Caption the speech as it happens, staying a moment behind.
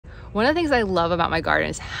One of the things I love about my garden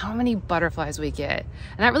is how many butterflies we get.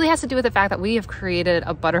 And that really has to do with the fact that we have created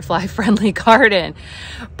a butterfly-friendly garden.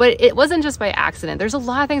 But it wasn't just by accident. There's a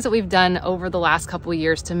lot of things that we've done over the last couple of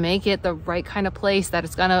years to make it the right kind of place that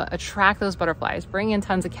it's gonna attract those butterflies, bring in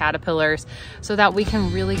tons of caterpillars, so that we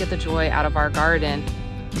can really get the joy out of our garden.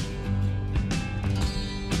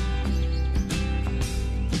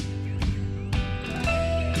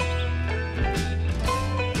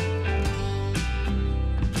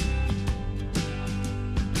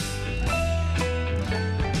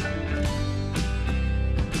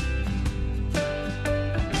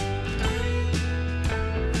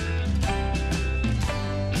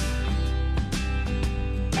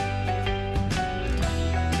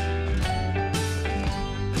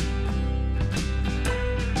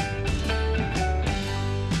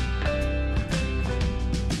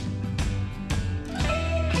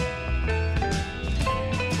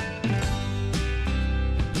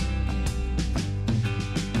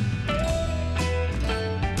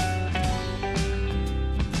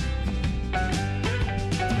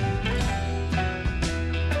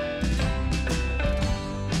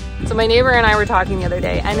 So my neighbor and I were talking the other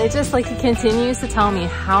day, and it just like, he continues to tell me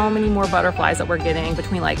how many more butterflies that we're getting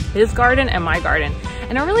between like his garden and my garden.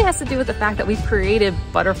 And it really has to do with the fact that we've created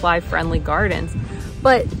butterfly friendly gardens.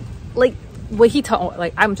 But like what he told,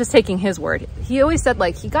 like, I'm just taking his word. He always said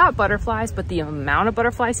like he got butterflies, but the amount of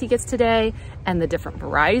butterflies he gets today and the different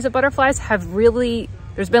varieties of butterflies have really,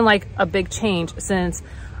 there's been like a big change since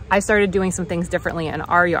I started doing some things differently in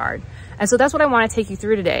our yard. And so that's what I want to take you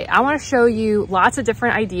through today. I want to show you lots of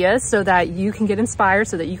different ideas so that you can get inspired,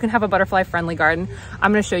 so that you can have a butterfly friendly garden.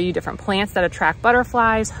 I'm going to show you different plants that attract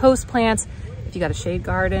butterflies, host plants. If you got a shade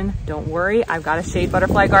garden, don't worry. I've got a shade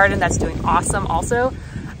butterfly garden that's doing awesome also.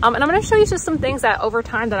 And I'm going to show you just some things that over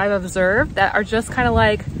time that I've observed that are just kind of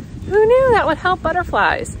like, who knew that would help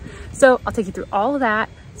butterflies? So I'll take you through all of that.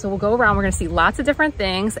 So we'll go around, we're going to see lots of different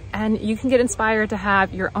things, and you can get inspired to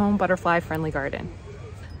have your own butterfly friendly garden.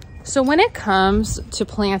 So when it comes to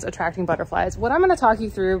plants attracting butterflies, what I'm going to talk you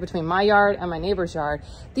through between my yard and my neighbor's yard,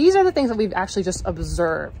 these are the things that we've actually just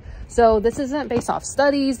observed. So this isn't based off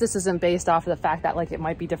studies. This isn't based off of the fact that like it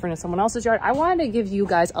might be different in someone else's yard. I wanted to give you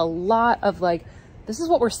guys a lot of like, this is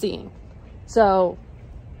what we're seeing. So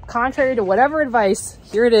contrary to whatever advice,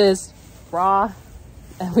 here it is, raw,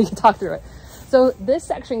 and we can talk through it. So this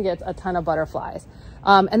section gets a ton of butterflies.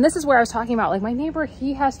 And this is where I was talking about, like my neighbor,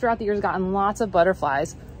 he has throughout the years gotten lots of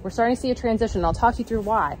butterflies. We're starting to see a transition. I'll talk you through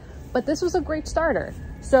why, but this was a great starter.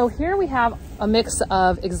 So here we have a mix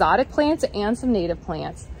of exotic plants and some native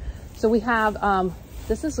plants. So we have,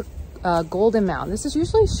 this is a golden mountain. This is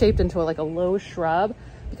usually shaped into like a low shrub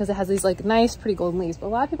because it has these like nice, pretty golden leaves, but a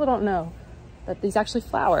lot of people don't know that these actually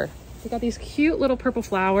flower. They got these cute little purple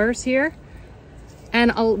flowers here.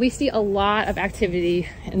 And we see a lot of activity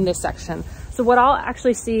in this section. So what I'll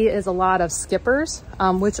actually see is a lot of skippers,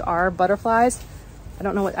 which are butterflies. I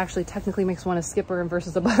don't know what actually technically makes one a skipper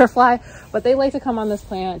versus a butterfly, but they like to come on this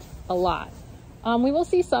plant a lot. We will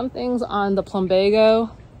see some things on the plumbago,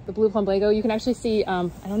 the blue plumbago. You can actually see, I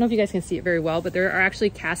don't know if you guys can see it very well, but there are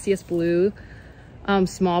actually Cassius blue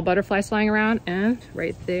small butterflies flying around. And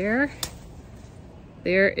right there,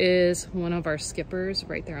 there is one of our skippers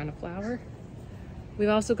right there on a flower. We've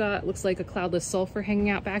also got, looks like a cloudless sulfur hanging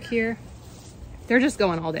out back here. They're just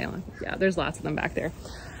going all day long. Yeah, there's lots of them back there.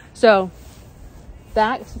 So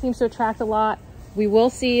that seems to attract a lot. We will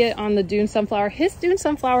see it on the dune sunflower. His dune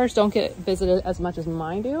sunflowers don't get visited as much as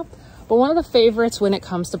mine do. But one of the favorites when it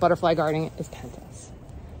comes to butterfly gardening is pentas.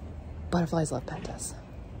 Butterflies love pentas.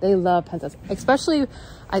 They love pentas, especially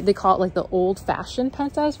they call it like the old-fashioned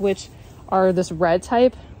pentas, which are this red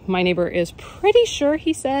type. My neighbor is pretty sure,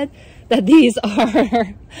 he said, that these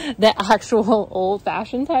are the actual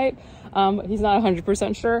old-fashioned type. He's not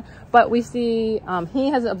 100% sure, but we see, he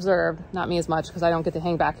has observed, not me as much because I don't get to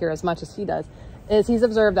hang back here as much as he does, is he's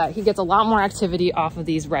observed that he gets a lot more activity off of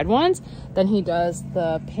these red ones than he does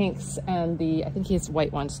the pinks and the, I think he has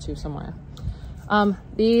white ones too somewhere.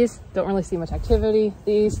 These don't really see much activity.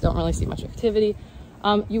 These don't really see much activity.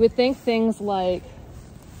 You would think things like,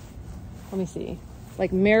 let me see,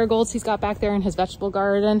 like marigolds he's got back there in his vegetable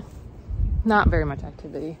garden, not very much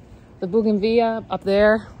activity. The bougainvillea up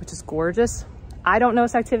there, which is gorgeous. I don't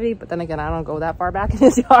notice activity, but then again, I don't go that far back in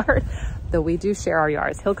his yard, though we do share our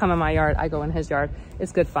yards. He'll come in my yard, I go in his yard.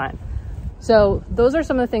 It's good fun. So those are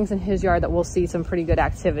some of the things in his yard that we'll see some pretty good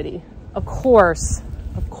activity. Of course,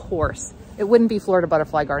 it wouldn't be Florida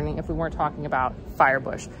butterfly gardening if we weren't talking about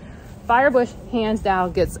firebush. Firebush, hands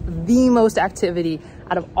down, gets the most activity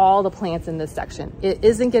out of all the plants in this section. It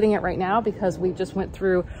isn't getting it right now because we just went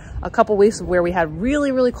through a couple weeks where we had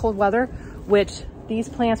really, really cold weather, which these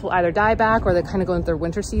plants will either die back or they kind of go into their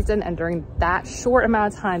winter season. And during that short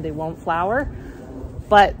amount of time, they won't flower.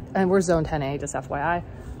 And we're zone 10A, just FYI.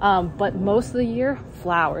 But most of the year,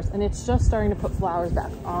 flowers. And it's just starting to put flowers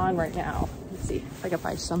back on right now. Let's see if I can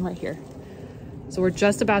find some right here. So we're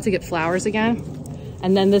just about to get flowers again.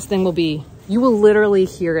 And then this thing will be, you will literally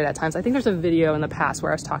hear it at times. I think there's a video in the past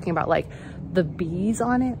where I was talking about like the bees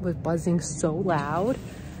on it was buzzing so loud.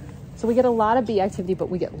 So we get a lot of bee activity, but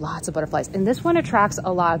we get lots of butterflies. And this one attracts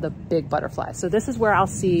a lot of the big butterflies. So this is where I'll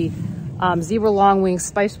see zebra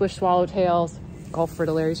longwings, spicebush swallowtails, Gulf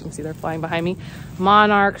fritillaries, you can see they're flying behind me,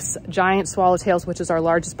 monarchs, giant swallowtails, which is our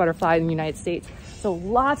largest butterfly in the United States. So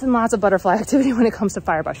lots and lots of butterfly activity when it comes to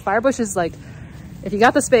firebush. Firebush is like, if you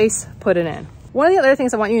got the space, put it in. One of the other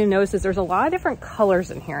things I want you to notice is there's a lot of different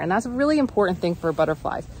colors in here, and that's a really important thing for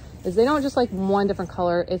butterflies, is they don't just like one different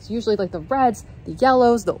color. It's usually like the reds, the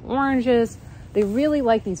yellows, the oranges. They really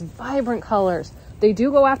like these vibrant colors. They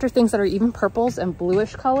do go after things that are even purples and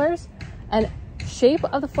bluish colors, and shape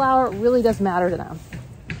of the flower really does matter to them.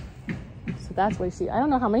 So that's what you see. I don't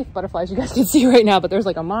know how many butterflies you guys can see right now, but there's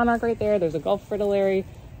like a monarch right there. There's a Gulf fritillary.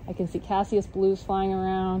 I can see Cassius blues flying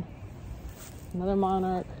around. Another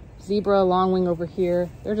monarch, zebra, longwing over here.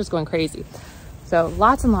 They're just going crazy. So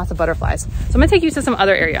lots and lots of butterflies. So I'm gonna take you to some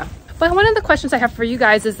other area. But one of the questions I have for you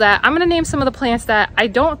guys is that I'm gonna name some of the plants that I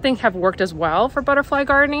don't think have worked as well for butterfly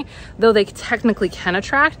gardening, though they technically can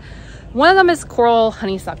attract. One of them is coral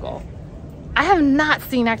honeysuckle. I have not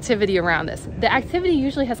seen activity around this. The activity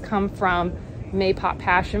usually has come from Maypop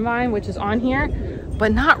passion vine, which is on here,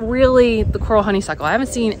 but not really the coral honeysuckle. I haven't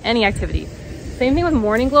seen any activity. Same thing with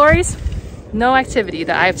morning glories. No activity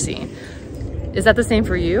that I've seen. Is that the same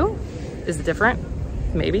for you? Is it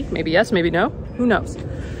different? Maybe yes, maybe no, who knows?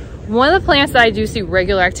 One of the plants that I do see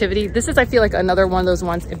regular activity, this is, I feel like another one of those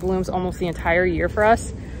ones, it blooms almost the entire year for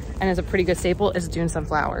us and is a pretty good staple, is June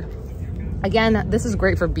sunflower. Again, this is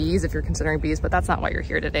great for bees if you're considering bees, but that's not why you're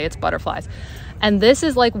here today, it's butterflies. And this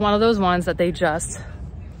is like one of those ones that they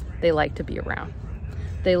like to be around.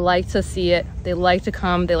 They like to see it, they like to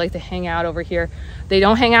come, they like to hang out over here. They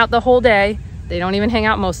don't hang out the whole day, they don't even hang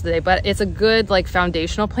out most of the day, but it's a good like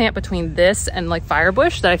foundational plant between this and like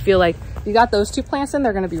firebush that I feel like if you got those two plants in,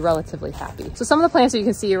 they're gonna be relatively happy. So some of the plants that you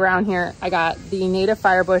can see around here, I got the native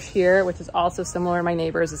firebush here, which is also similar to my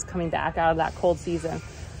neighbors, is coming back out of that cold season.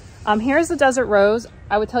 Here's the desert rose.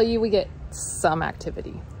 I would tell you we get some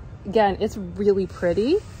activity. Again, it's really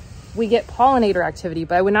pretty. We get pollinator activity,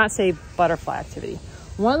 but I would not say butterfly activity.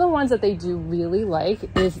 One of the ones that they do really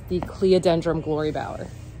like is the Cleodendrum glory bower.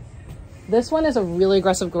 This one is a really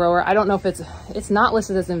aggressive grower. I don't know if it's not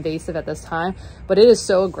listed as invasive at this time, but it is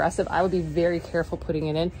so aggressive. I would be very careful putting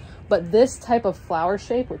it in. But this type of flower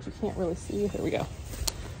shape, which you can't really see, here we go,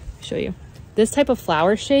 show you. This type of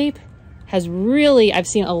flower shape has really, I've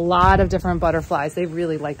seen a lot of different butterflies. They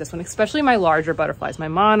really like this one, especially my larger butterflies, my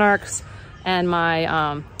monarchs and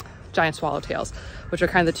my giant swallowtails, which are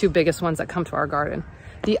kind of the two biggest ones that come to our garden.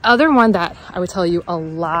 The other one that I would tell you a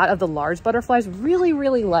lot of the large butterflies really,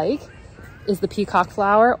 really like is the peacock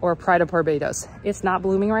flower or Pride of Barbados. It's not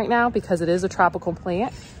blooming right now because it is a tropical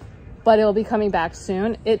plant, but it'll be coming back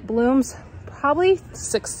soon. It blooms probably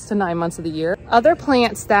 6 to 9 months of the year. Other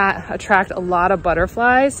plants that attract a lot of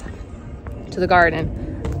butterflies to the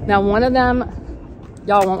garden. Now, one of them,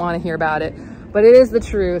 y'all won't want to hear about it, but it is the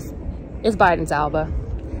truth, is Biden's alba.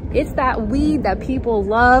 It's that weed that people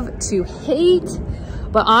love to hate,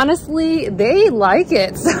 but honestly, they like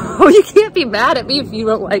it. So you can't be mad at me if you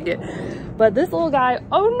don't like it. But this little guy,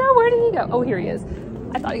 oh no, where did he go? Oh, here he is.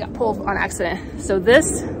 I thought he got pulled on accident. So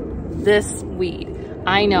this weed,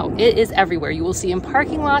 I know it is everywhere. You will see in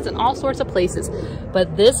parking lots and all sorts of places,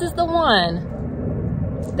 but this is the one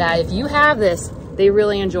that if you have this, they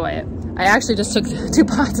really enjoy it. I actually just took 2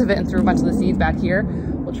 pots of it and threw a bunch of the seeds back here.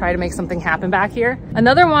 We'll try to make something happen back here.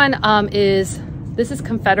 Another one this is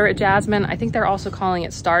Confederate jasmine. I think they're also calling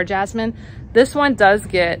it star jasmine. This one does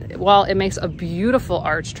get, well, it makes a beautiful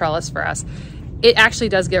arch trellis for us. It actually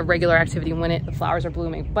does get regular activity when the flowers are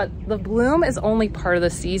blooming, but the bloom is only part of the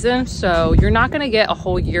season. So you're not gonna get a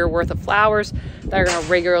whole year worth of flowers that are gonna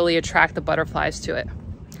regularly attract the butterflies to it.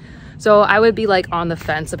 So I would be like on the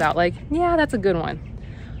fence about like, yeah, that's a good one.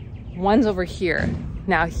 One's over here.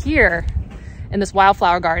 Now here in this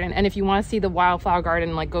wildflower garden, and if you want to see the wildflower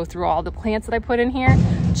garden, like go through all the plants that I put in here,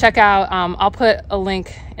 check out, I'll put a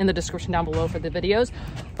link in the description down below for the videos.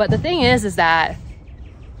 But the thing is that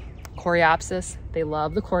Coreopsis, they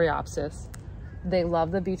love the Coreopsis. They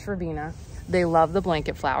love the beach verbena. They love the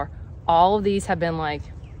blanket flower. all of these have been like,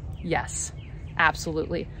 yes,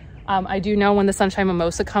 absolutely. I do know when the sunshine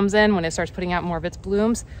mimosa comes in, when it starts putting out more of its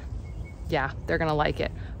blooms, yeah, they're gonna like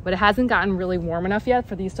it. But it hasn't gotten really warm enough yet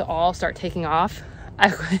for these to all start taking off.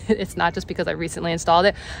 It's not just because I recently installed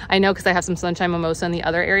it. I know because I have some sunshine mimosa in the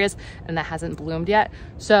other areas and that hasn't bloomed yet.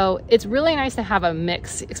 So it's really nice to have a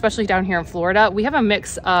mix, especially down here in Florida. We have a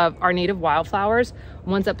mix of our native wildflowers,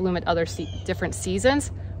 ones that bloom at other different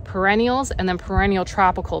seasons, perennials, and then perennial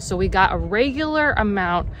tropicals. So we got a regular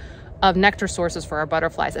amount of nectar sources for our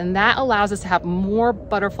butterflies, and that allows us to have more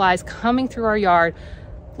butterflies coming through our yard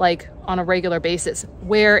like on a regular basis,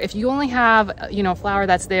 where if you only have, you know, a flower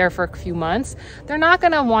that's there for a few months, they're not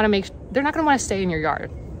going to want to stay in your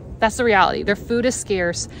yard. That's the reality. Their food is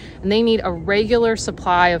scarce and they need a regular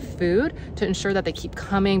supply of food to ensure that they keep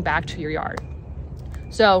coming back to your yard.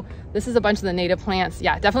 So this is a bunch of the native plants.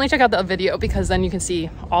 Yeah, definitely check out the video because then you can see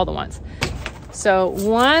all the ones. So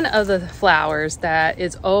one of the flowers that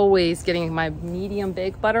is always getting my medium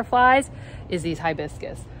big butterflies is these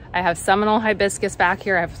hibiscus. I have Seminole hibiscus back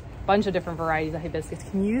here. I have a bunch of different varieties of hibiscus.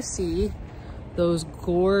 Can you see those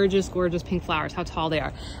gorgeous, gorgeous pink flowers, how tall they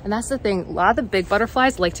are? And that's the thing, a lot of the big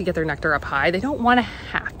butterflies like to get their nectar up high. They don't want to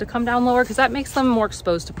have to come down lower because that makes them more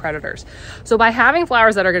exposed to predators. So by having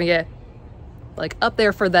flowers that are going to get like up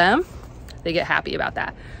there for them, they get happy about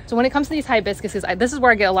that. So when it comes to these hibiscuses, this is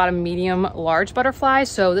where I get a lot of medium large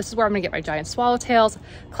butterflies. So this is where I'm gonna get my giant swallowtails,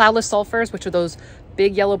 cloudless sulfurs, which are those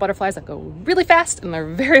big yellow butterflies that go really fast and they're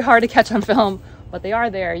very hard to catch on film, but they are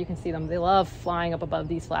there. You can see them. They love flying up above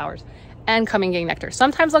these flowers and coming getting nectar.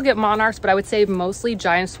 Sometimes I'll get monarchs, but I would say mostly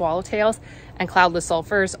giant swallowtails and cloudless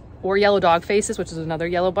sulfurs, or yellow dog faces, which is another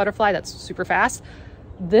yellow butterfly that's super fast.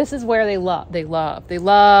 This is where they love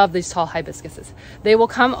these tall hibiscuses. They will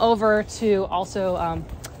come over to also,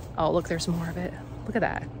 oh look, there's more of it. Look at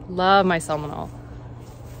that. Love my Seminole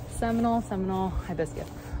hibiscus.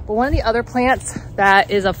 But one of the other plants that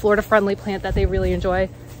is a Florida friendly plant that they really enjoy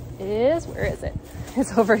is, where is it?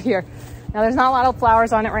 It's over here. Now there's not a lot of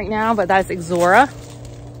flowers on it right now, but that's Ixora.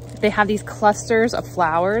 They have these clusters of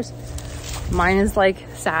flowers. Mine is like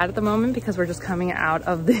sad at the moment because we're just coming out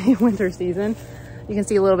of the winter season. You can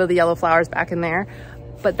see a little bit of the yellow flowers back in there,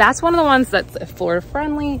 but that's one of the ones that's Florida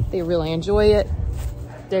friendly. They really enjoy it.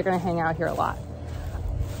 They're gonna hang out here a lot.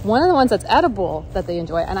 One of the ones that's edible that they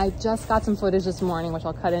enjoy, and I just got some footage this morning, which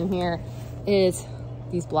I'll cut in here, is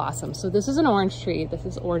these blossoms. So this is an orange tree. This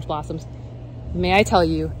is orange blossoms. May I tell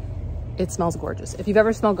you, it smells gorgeous. If you've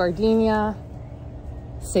ever smelled gardenia,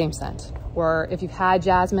 same scent. Or if you've had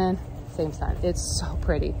jasmine, same scent. It's so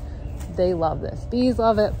pretty. They love this. Bees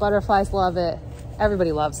love it, butterflies love it.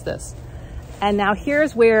 Everybody loves this. And now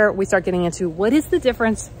here's where we start getting into what is the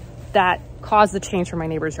difference that caused the change for my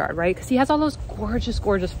neighbor's yard, right? Because he has all those gorgeous,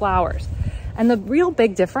 gorgeous flowers. And the real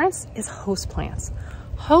big difference is host plants.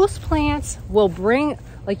 Host plants will bring,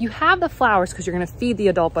 like you have the flowers because you're gonna feed the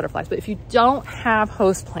adult butterflies, but if you don't have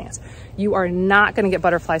host plants, you are not gonna get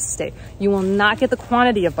butterflies to stay. You will not get the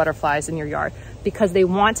quantity of butterflies in your yard because they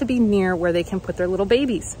want to be near where they can put their little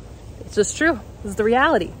babies. It's just true, this is the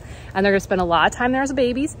reality. And they're gonna spend a lot of time there as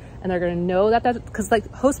babies, and they're gonna know that because like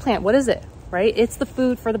host plant, what is it, right? It's the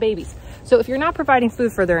food for the babies. So if you're not providing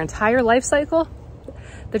food for their entire life cycle,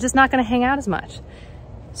 they're just not gonna hang out as much.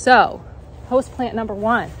 So host plant number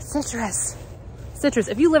one, citrus. Citrus,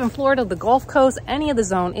 if you live in Florida, the Gulf Coast, any of the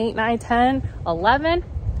zone 8, 9, 10, 11,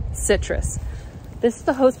 citrus. This is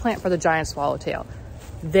the host plant for the giant swallowtail.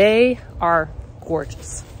 They are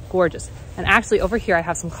gorgeous, gorgeous. And actually over here, I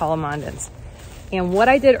have some calamandins. And what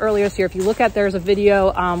I did earlier this year, if you look at, there's a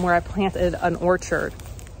video where I planted an orchard,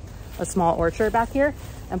 a small orchard back here.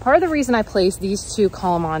 And part of the reason I placed these two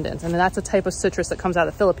calamandins, and that's a type of citrus that comes out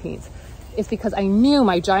of the Philippines, is because I knew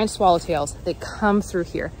my giant swallowtails, they come through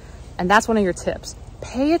here. And that's one of your tips.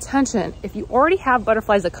 Pay attention. If you already have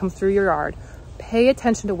butterflies that come through your yard, pay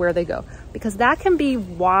attention to where they go, because that can be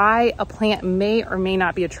why a plant may or may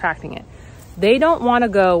not be attracting it. They don't want to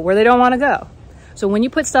go where they don't want to go. So when you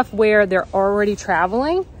put stuff where they're already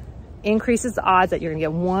traveling, increases the odds that you're gonna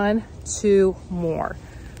get 1, 2 more.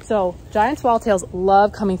 So giant swallowtails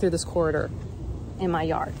love coming through this corridor in my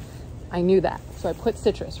yard. I knew that. So I put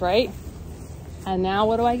citrus, right? And now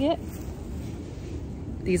what do I get?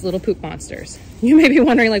 These little poop monsters. You may be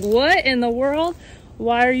wondering like, what in the world?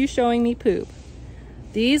 Why are you showing me poop?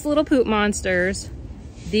 These little poop monsters,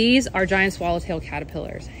 these are giant swallowtail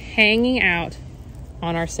caterpillars hanging out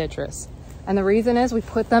on our citrus. And the reason is we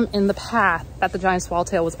put them in the path that the giant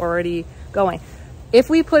swallowtail was already going. If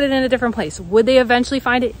we put it in a different place, would they eventually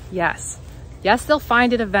find it? Yes. Yes, they'll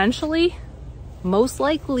find it eventually, most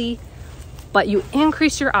likely, but you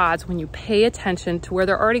increase your odds when you pay attention to where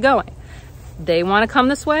they're already going. They want to come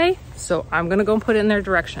this way, so I'm going to go and put it in their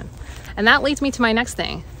direction. And that leads me to my next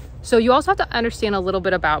thing. So you also have to understand a little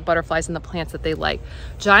bit about butterflies and the plants that they like.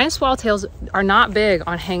 Giant swallowtails are not big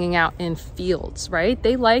on hanging out in fields, right?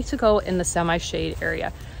 They like to go in the semi-shade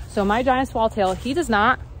area. So my giant swallowtail, he does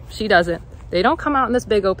not, she doesn't. They don't come out in this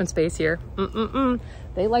big open space here.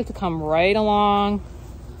 They like to come right along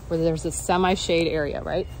where there's this semi-shade area,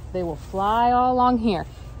 right? They will fly all along here.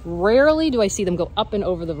 Rarely do I see them go up and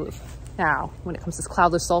over the roof. Now, when it comes to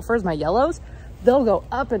cloudless sulfurs, my yellows, they'll go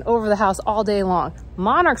up and over the house all day long.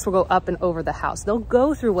 Monarchs will go up and over the house. They'll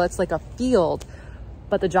go through what's like a field,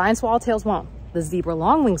 but the giant swallowtails won't. The zebra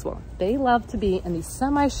longwings won't. They love to be in these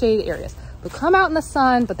semi-shade areas. They'll come out in the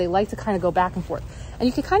sun, but they like to kind of go back and forth. And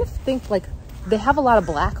you can kind of think like they have a lot of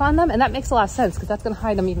black on them, and that makes a lot of sense because that's going to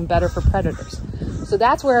hide them even better for predators. So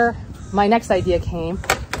that's where my next idea came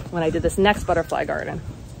when I did this next butterfly garden.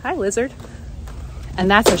 Hi, lizard. And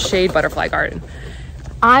that's a shade butterfly garden.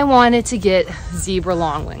 I wanted to get zebra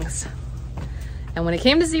longwings. And when it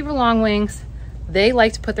came to zebra longwings, they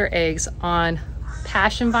like to put their eggs on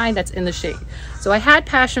passion vine that's in the shade. So I had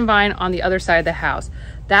passion vine on the other side of the house.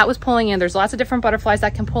 That was pulling in. There's lots of different butterflies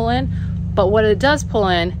that can pull in, but what it does pull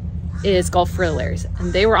in is Gulf fritillaries.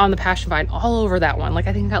 And they were on the passion vine all over that one. Like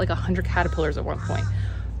I think I got like 100 caterpillars at one point.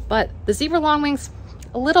 But the zebra longwings,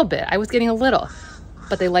 a little bit. I was getting a little.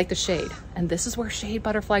 But they like the shade. And this is where shade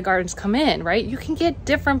butterfly gardens come in, right? You can get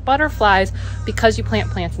different butterflies because you plant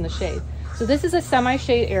plants in the shade. So this is a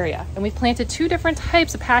semi-shade area, and we've planted 2 different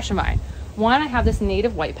types of passion vine. One, I have this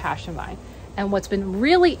native white passion vine. And what's been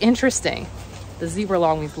really interesting, the zebra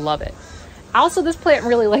longwings love it. Also, this plant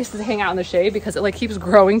really likes to hang out in the shade because it like keeps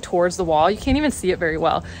growing towards the wall. You can't even see it very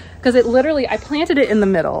well because it literally, I planted it in the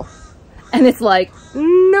middle and it's like,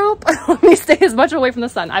 nope, let me stay as much away from the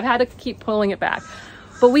sun. I've had to keep pulling it back.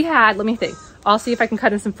 But we had, let me think, I'll see if I can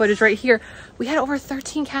cut in some footage right here. We had over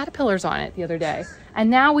 13 caterpillars on it the other day.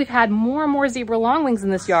 And now we've had more and more zebra longwings in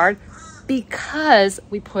this yard because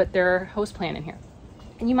we put their host plant in here.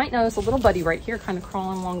 And you might notice a little buddy right here kind of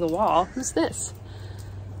crawling along the wall. Who's this?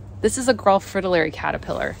 This is a Gulf fritillary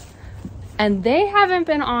caterpillar. And they haven't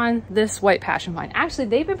been on this white passion vine. Actually,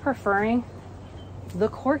 they've been preferring the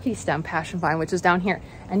corky stem passion vine, which is down here.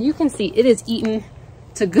 And you can see it is eaten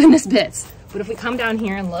to goodness bits. But if we come down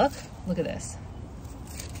here and look at this.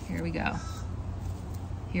 Here we go.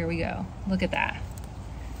 Here we go. Look at that.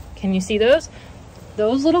 Can you see those?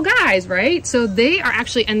 Those little guys, right? So they are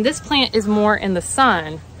actually, and this plant is more in the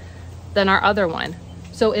sun than our other one.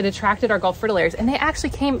 So it attracted our Gulf fritillaries, and they actually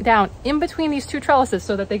came down in between these 2 trellises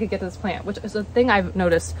so that they could get to this plant, which is a thing I've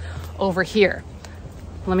noticed over here.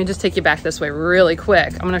 Let me just take you back this way really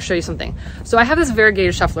quick. I'm gonna show you something. So I have this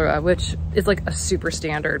variegated Schefflera, which is like a super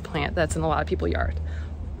standard plant that's in a lot of people's yards.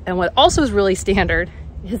 And what also is really standard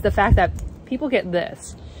is the fact that people get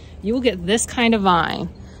this. You will get this kind of vine,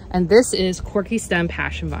 and this is corky stem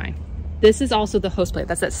passion vine. This is also the host plant.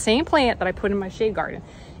 That's that same plant that I put in my shade garden.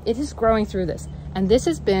 It is growing through this, and this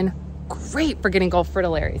has been great for getting Gulf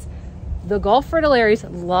fritillaries. The Gulf fritillaries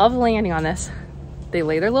love landing on this. They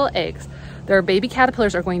lay their little eggs. Their baby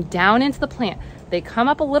caterpillars are going down into the plant. They come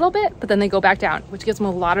up a little bit, but then they go back down, which gives them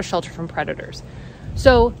a lot of shelter from predators.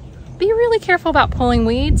 So be really careful about pulling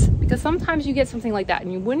weeds, because sometimes you get something like that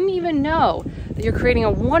and you wouldn't even know that you're creating a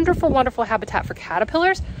wonderful, wonderful habitat for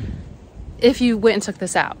caterpillars if you went and took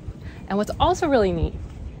this out. And what's also really neat,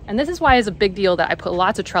 and this is why it's a big deal that I put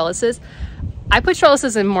lots of trellises. I put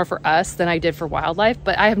trellises in more for us than I did for wildlife,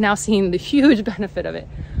 but I have now seen the huge benefit of it.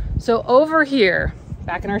 So over here,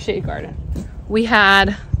 back in our shade garden, we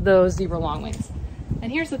had those zebra longwings.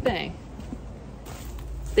 And here's the thing.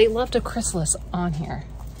 They loved a chrysalis on here.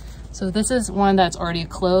 So this is one that's already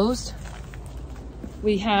closed.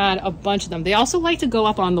 We had a bunch of them. They also like to go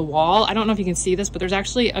up on the wall. I don't know if you can see this, but there's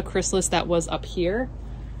actually a chrysalis that was up here.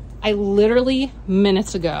 I literally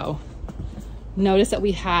minutes ago noticed that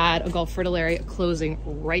we had a Gulf fritillary closing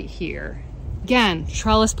right here. Again,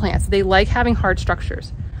 trellis plants. They like having hard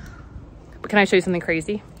structures. But can I show you something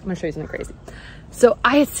crazy? I'm gonna show you something crazy. So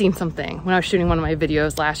I had seen something when I was shooting one of my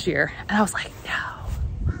videos last year, and I was like,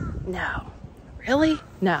 no, really?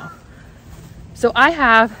 No. So I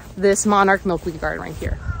have this monarch milkweed garden right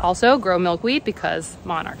here. Also grow milkweed because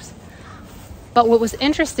monarchs. But what was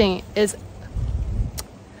interesting is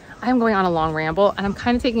I'm going on a long ramble and I'm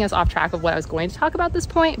kind of taking us off track of what I was going to talk about at this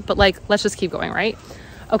point, but like, let's just keep going, right?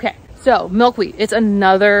 Okay, so milkweed, it's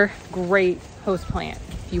another great host plant.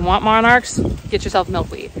 If you want monarchs, get yourself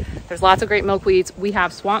milkweed. There's lots of great milkweeds. We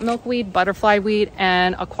have swamp milkweed, butterfly weed,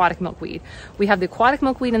 and aquatic milkweed. We have the aquatic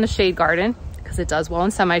milkweed in the shade garden because it does well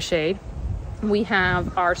in semi-shade. We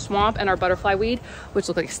have our swamp and our butterfly weed, which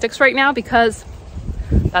look like sticks right now because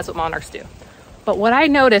that's what monarchs do. But what I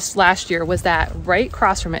noticed last year was that right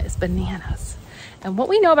across from it is bananas. And what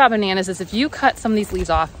we know about bananas is if you cut some of these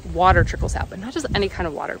leaves off, water trickles out, but not just any kind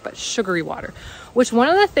of water, but sugary water, which one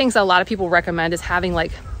of the things a lot of people recommend is having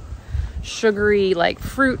like sugary like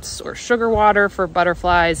fruits or sugar water for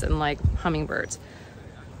butterflies and like hummingbirds.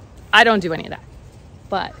 I don't do any of that.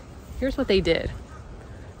 But here's what they did.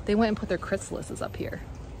 They went and put their chrysalises up here,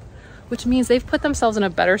 which means they've put themselves in a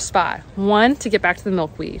better spot. 1, to get back to the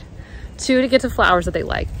milkweed. 2, to get to flowers that they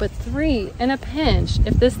like. But 3, in a pinch,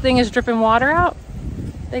 if this thing is dripping water out,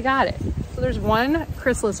 they got it. So there's one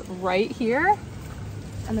chrysalis right here,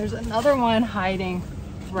 and there's another one hiding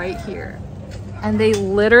right here. And they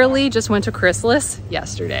literally just went to chrysalis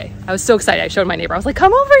yesterday. I was so excited. I showed my neighbor. I was like,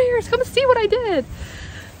 come over here, come see what I did.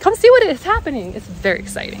 Come see what is happening. It's very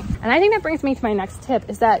exciting. And I think that brings me to my next tip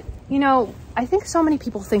is that, you know, I think so many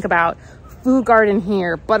people think about food garden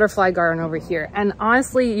here, butterfly garden over here. And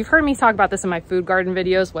honestly, you've heard me talk about this in my food garden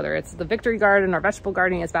videos, whether it's the victory garden or vegetable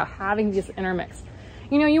gardening, it's about having these intermix.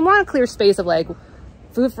 You know, you want a clear space of like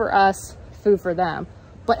food for us, food for them,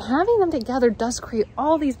 but having them together does create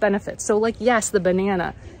all these benefits. So like, yes, the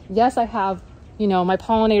banana, yes, I have, you know, my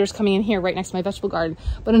pollinators coming in here right next to my vegetable garden.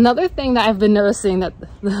 But another thing that I've been noticing that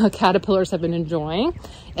the caterpillars have been enjoying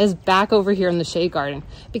is back over here in the shade garden,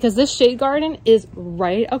 because this shade garden is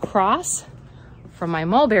right across from my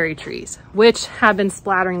mulberry trees, which have been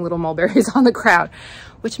splattering little mulberries on the ground,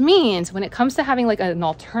 which means when it comes to having like an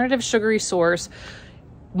alternative sugary source,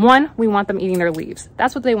 1, we want them eating their leaves.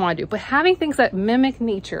 That's what they want to do. But having things that mimic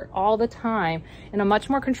nature all the time in a much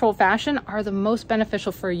more controlled fashion are the most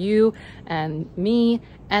beneficial for you and me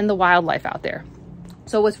and the wildlife out there.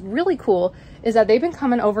 So what's really cool is that they've been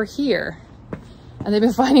coming over here and they've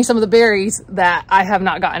been finding some of the berries that I have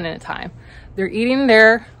not gotten in a time. They're eating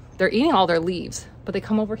all their leaves, but they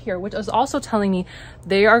come over here, which is also telling me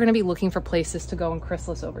they are going to be looking for places to go and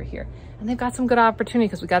chrysalis over here. And they've got some good opportunity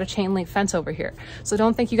because we got a chain link fence over here. So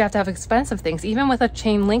don't think you have to have expensive things. Even with a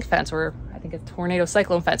chain link fence, or I think a tornado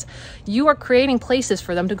cyclone fence, you are creating places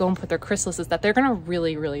for them to go and put their chrysalises that they're going to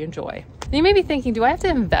really, really enjoy. And you may be thinking, do I have to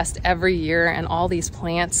invest every year in all these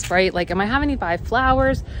plants, right? Like, am I having to buy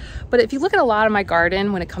flowers? But if you look at a lot of my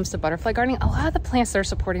garden, when it comes to butterfly gardening, a lot of the plants that are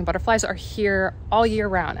supporting butterflies are here all year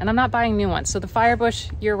round, and I'm not buying new ones. So the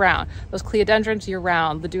firebush year round, those cleodendrons year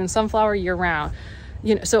round, the Dune sunflower year round.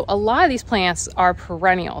 You know, so a lot of these plants are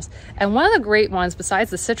perennials. And one of the great ones, besides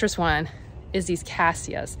the citrus one, is these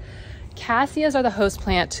cassias. Cassias are the host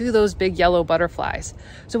plant to those big yellow butterflies.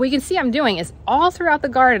 So what you can see I'm doing is all throughout the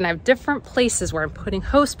garden, I have different places where I'm putting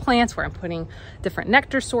host plants, where I'm putting different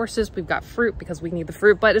nectar sources. We've got fruit because we need the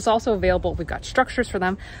fruit, but it's also available. We've got structures for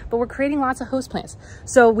them, but we're creating lots of host plants.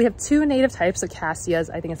 So we have 2 native types of cassias.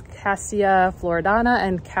 I think it's Cassia floridana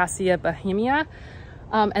and Cassia bohemia.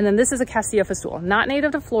 And then this is a Cassia festool, not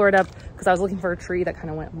native to Florida, because I was looking for a tree that kind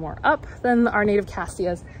of went more up than our native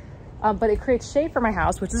cassias. But it creates shade for my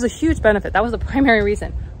house, which is a huge benefit. That was the primary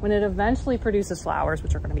reason. When it eventually produces flowers,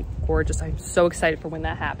 which are going to be gorgeous, I'm so excited for when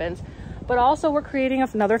that happens. But also we're creating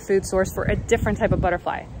another food source for a different type of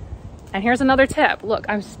butterfly. And here's another tip. Look,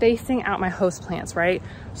 I'm spacing out my host plants, right?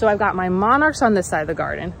 So I've got my monarchs on this side of the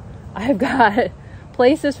garden. I've got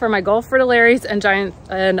places for my Gulf fritillaries and giant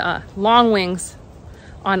and long wings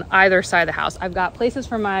on either side of the house. I've got places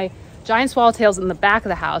for my giant swallowtails in the back of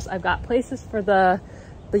the house. I've got places for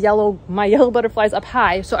my yellow butterflies up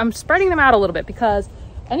high. So I'm spreading them out a little bit, because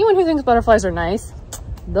anyone who thinks butterflies are nice,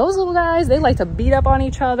 those little guys, they like to beat up on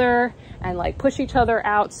each other and like push each other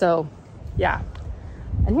out. So yeah.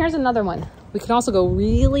 And here's another one. We can also go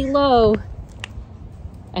really low.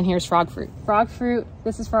 And here's frog fruit. Frog fruit,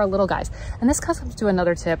 this is for our little guys. And this comes to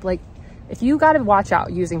another tip. Like, if you got to watch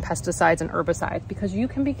out using pesticides and herbicides, because you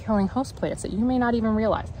can be killing host plants that you may not even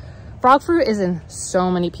realize. Frog fruit is in so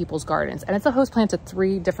many people's gardens, and it's a host plant to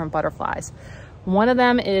 3 different butterflies. One of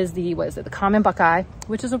them is the common buckeye,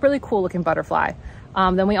 which is a really cool looking butterfly.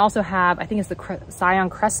 Then we also have, I think it's the Scion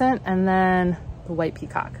crescent, and then the white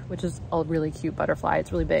peacock, which is a really cute butterfly.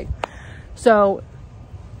 It's really big. So,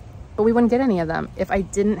 but we wouldn't get any of them if I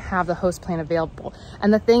didn't have the host plant available.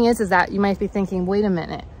 And the thing is that you might be thinking, wait a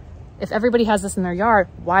minute, if everybody has this in their yard,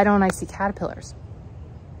 why don't I see caterpillars?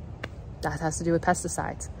 That has to do with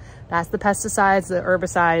pesticides. That's the pesticides, the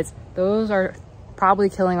herbicides. Those are probably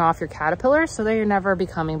killing off your caterpillars, so they're never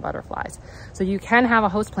becoming butterflies. So you can have a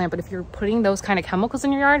host plant, but if you're putting those kind of chemicals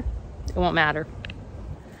in your yard, it won't matter.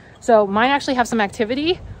 So mine actually have some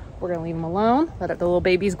activity. We're gonna leave them alone, let the little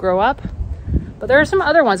babies grow up. But there are some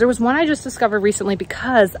other ones. There was one I just discovered recently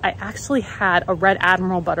because I actually had a red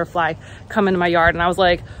admiral butterfly come into my yard and I was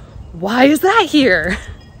like, why is that here?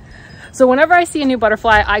 So whenever I see a new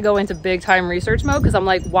butterfly, I go into big time research mode because I'm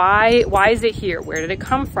like, why is it here? Where did it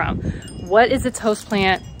come from? What is its host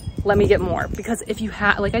plant? Let me get more. Because if you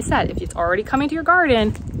have, like I said, if it's already coming to your garden,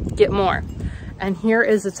 get more. And here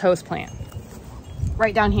is its host plant,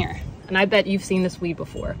 right down here. And I bet you've seen this weed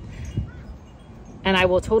before. And I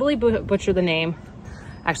will totally butcher the name.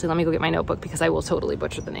 Actually, let me go get my notebook because I will totally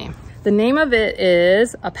butcher the name. The name of it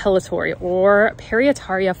is Appellatori or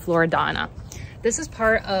Periataria floridana. This is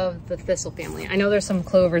part of the thistle family. I know there's some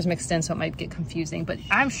clovers mixed in, so it might get confusing, but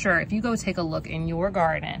I'm sure if you go take a look in your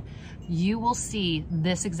garden, you will see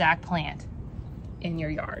this exact plant in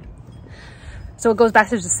your yard. So it goes back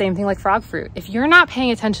to the same thing like frog fruit. If you're not paying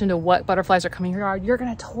attention to what butterflies are coming in your yard, you're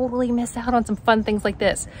gonna totally miss out on some fun things like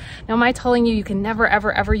this. Now, am I telling you you can never,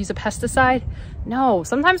 ever, ever use a pesticide? No,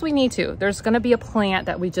 sometimes we need to. There's gonna be a plant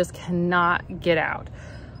that we just cannot get out.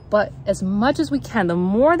 But as much as we can, the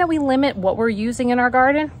more that we limit what we're using in our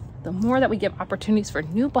garden, the more that we give opportunities for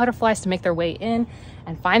new butterflies to make their way in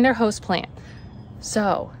and find their host plant.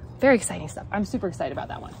 So, very exciting stuff. I'm super excited about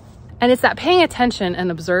that one. And it's that paying attention and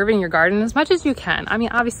observing your garden as much as you can. I mean,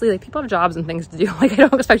 obviously, like, people have jobs and things to do. Like, I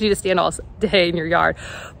don't expect you to stand all day in your yard.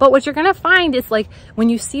 But what you're gonna find is, like, when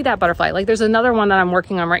you see that butterfly, like there's another one that I'm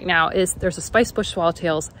working on right now, is there's a spice bush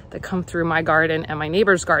swallowtails that come through my garden and my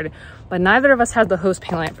neighbor's garden. But neither of us has the host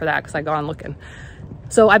plant for that because I gone looking.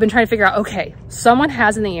 So I've been trying to figure out, okay, someone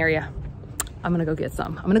has in the area. I'm gonna go get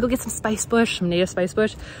some. I'm gonna go get some spice bush, some native spice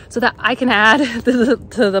bush, so that I can add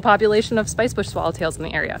to the population of spice bush swallowtails in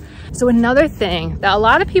the area. So another thing that a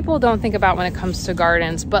lot of people don't think about when it comes to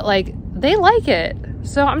gardens, but like they like it.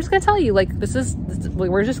 So I'm just gonna tell you, like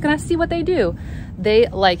we're just gonna see what they do. They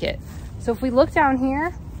like it. So if we look down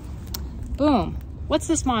here, boom, what's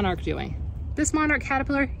this monarch doing? This monarch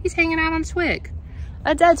caterpillar, he's hanging out on a twig,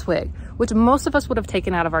 a dead twig, which most of us would have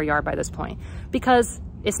taken out of our yard by this point because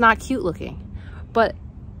it's not cute looking. But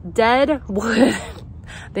dead wood,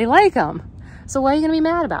 they like them. So why are you gonna be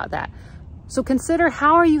mad about that? So consider,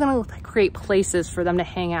 how are you gonna create places for them to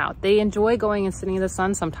hang out? They enjoy going and sitting in the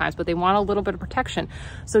sun sometimes, but they want a little bit of protection.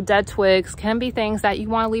 So dead twigs can be things that you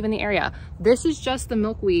wanna leave in the area. This is just the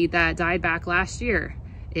milkweed that died back last year.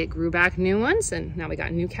 It grew back new ones and now we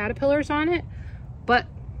got new caterpillars on it, but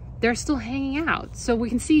they're still hanging out. So we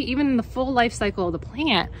can see even in the full life cycle of the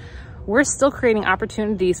plant, we're still creating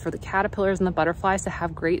opportunities for the caterpillars and the butterflies to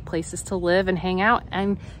have great places to live and hang out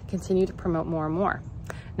and continue to promote more and more.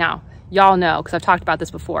 Now, y'all know, because I've talked about this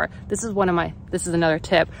before, this is another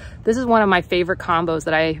tip. This is one of my favorite combos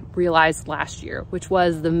that I realized last year, which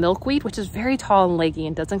was the milkweed, which is very tall and leggy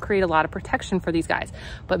and doesn't create a lot of protection for these guys,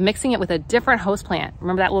 but mixing it with a different host plant.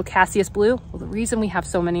 Remember that little Cassius blue? Well, the reason we have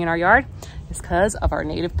so many in our yard is because of our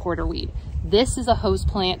native porterweed. This is a host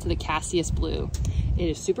plant to the Cassius blue. It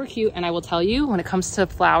is super cute, and I will tell you, when it comes to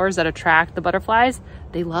flowers that attract the butterflies,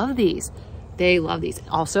 they love these. They love these.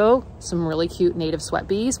 Also, some really cute native sweat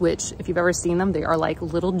bees, which if you've ever seen them, they are like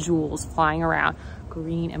little jewels flying around,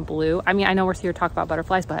 green and blue. I mean, I know we're here to talk about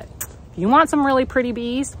butterflies, but if you want some really pretty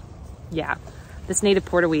bees, yeah, this native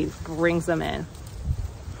porterweed brings them in.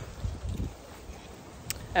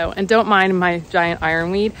 Oh, and don't mind my giant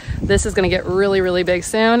ironweed. This is gonna get really, really big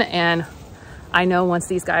soon, and I know once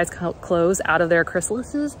these guys close out of their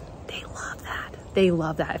chrysalises, they love that. They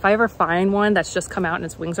love that. If I ever find one that's just come out and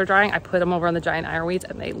its wings are drying, I put them over on the giant ironweeds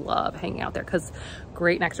and they love hanging out there because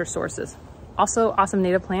great nectar sources. Also, awesome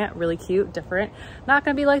native plant, really cute, different. Not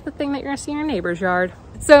gonna be like the thing that you're gonna see in your neighbor's yard.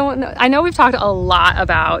 So I know we've talked a lot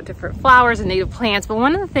about different flowers and native plants, but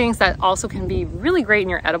one of the things that also can be really great in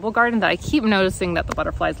your edible garden that I keep noticing that the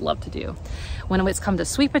butterflies love to do, when it's come to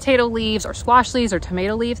sweet potato leaves or squash leaves or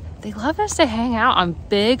tomato leaves, they love us to hang out on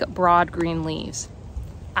big, broad green leaves.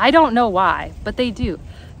 I don't know why, but they do.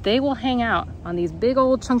 They will hang out on these big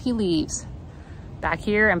old chunky leaves back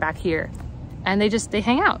here and back here. And they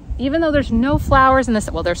hang out. Even though there's no flowers in this,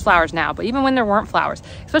 well, there's flowers now, but even when there weren't flowers,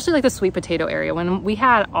 especially like the sweet potato area, when we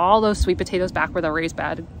had all those sweet potatoes back where the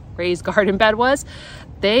raised garden bed was,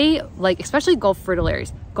 they like, especially Gulf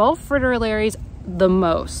fritillaries. Gulf fritillaries the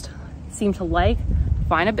most seem to like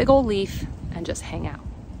find a big old leaf and just hang out.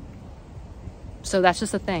 So that's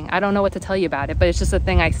just a thing. I don't know what to tell you about it, but it's just a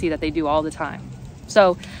thing I see that they do all the time.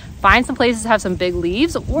 So find some places to have some big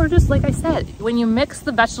leaves, or just like I said, when you mix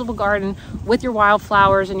the vegetable garden with your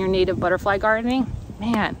wildflowers and your native butterfly gardening,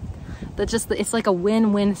 man, it's like a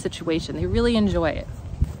win-win situation. They really enjoy it.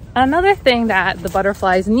 Another thing that the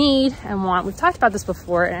butterflies need and want, we've talked about this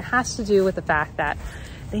before, and it has to do with the fact that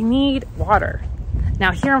they need water.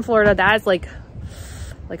 Now here in Florida, that is like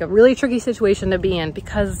like a really tricky situation to be in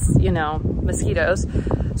because, you know, mosquitoes.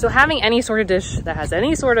 So having any sort of dish that has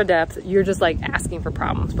any sort of depth, you're just like asking for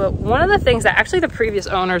problems. But one of the things that actually the previous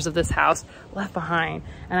owners of this house left behind,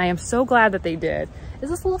 and I am so glad that they did, is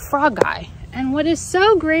this little frog guy. And what is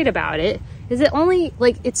so great about it is it only,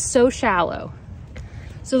 like, it's so shallow.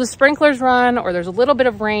 So the sprinklers run or there's a little bit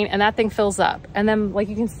of rain and that thing fills up. And then, like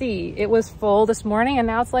you can see, it was full this morning and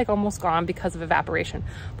now it's like almost gone because of evaporation,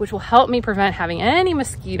 which will help me prevent having any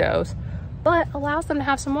mosquitoes, but allows them to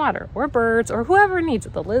have some water, or birds, or whoever needs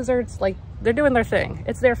it. The lizards, like, they're doing their thing.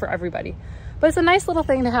 It's there for everybody. But it's a nice little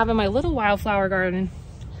thing to have in my little wildflower garden.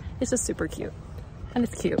 It's just super cute. And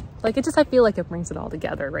it's cute. Like, it just, I feel like it brings it all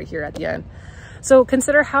together right here at the end. So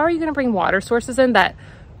consider, how are you gonna bring water sources in that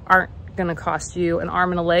aren't gonna cost you an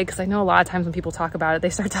arm and a leg? Because I know a lot of times when people talk about it, they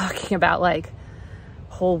start talking about like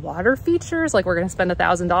whole water features, like we're gonna spend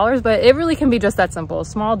 $1,000, but it really can be just that simple. A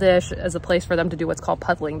small dish as a place for them to do what's called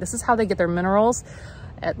puddling. This is how they get their minerals.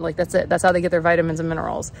 Like, that's it. That's how they get their vitamins and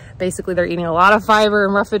minerals. Basically, they're eating a lot of fiber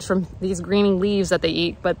and roughage from these greening leaves that they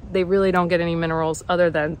eat, but they really don't get any minerals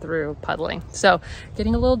other than through puddling. So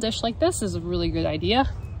getting a little dish like this is a really good idea.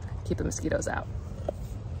 Keep the mosquitoes out.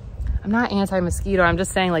 I'm not anti-mosquito. I'm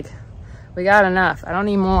just saying, like, we got enough. I don't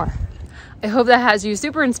need more. I hope that has you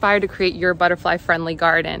super inspired to create your butterfly friendly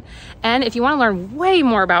garden. And if you want to learn way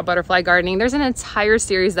more about butterfly gardening, there's an entire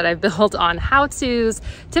series that I've built on how-tos,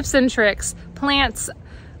 tips and tricks, plants,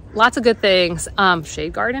 lots of good things.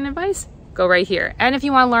 Shade garden advice, go right here. And if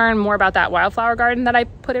you want to learn more about that wildflower garden that I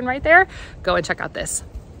put in right there, go and check out this.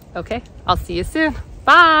 Okay, I'll see you soon.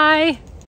 Bye.